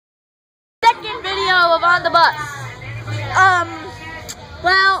on the bus.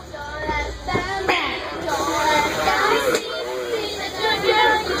 Well,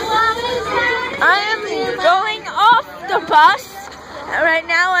 I am going off the bus right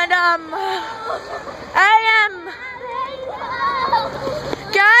now, and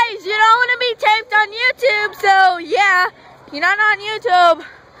guys, you don't want to be taped on YouTube, so yeah, you're not on YouTube.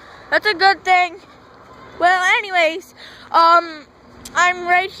 That's a good thing. Well, anyways, I'm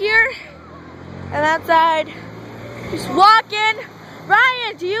right here and outside, just walking.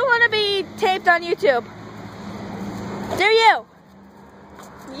 Ryan, do you want to be taped on YouTube? Do you?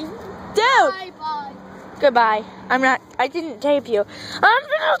 Dude. Bye bye. Goodbye. I didn't tape you.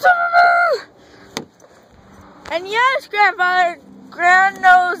 And yes, Grandfather, Gran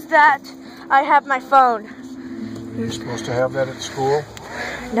knows that I have my phone. You're supposed to have that at school?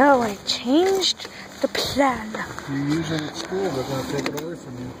 No, I changed the plan. If you use it at school, they're going to take it away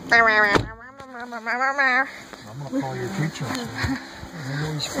from you. I'm going to call your teacher and say,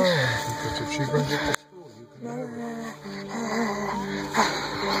 handle his phone, because if she brings it to school, you can have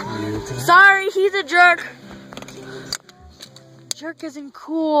it. Sorry, he's a jerk. Jerk isn't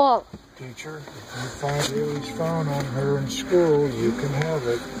cool. Teacher, if you find Haley's phone on her in school, you can have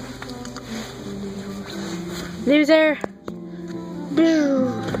it. Loser.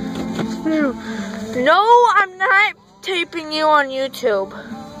 No, I'm not taping you on YouTube.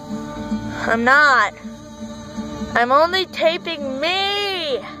 I'm not. I'm only taping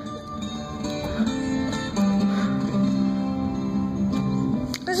me.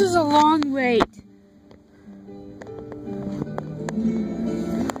 This is a long wait.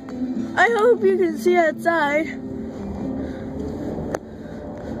 I hope you can see outside.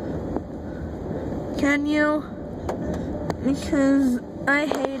 Can you? Because I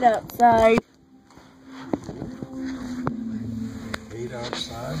hate outside. Hate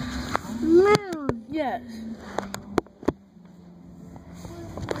outside? Yes.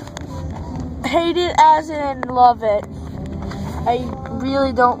 Hate it as in love it. I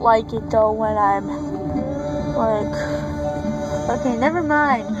really don't like it though when I'm like, okay, never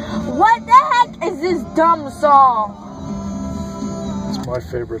mind. What the heck is this dumb song? It's my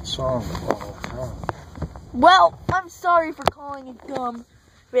favorite song of all time. Well, I'm sorry for calling it dumb.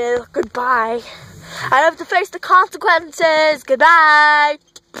 Well, goodbye. I have to face the consequences. Goodbye.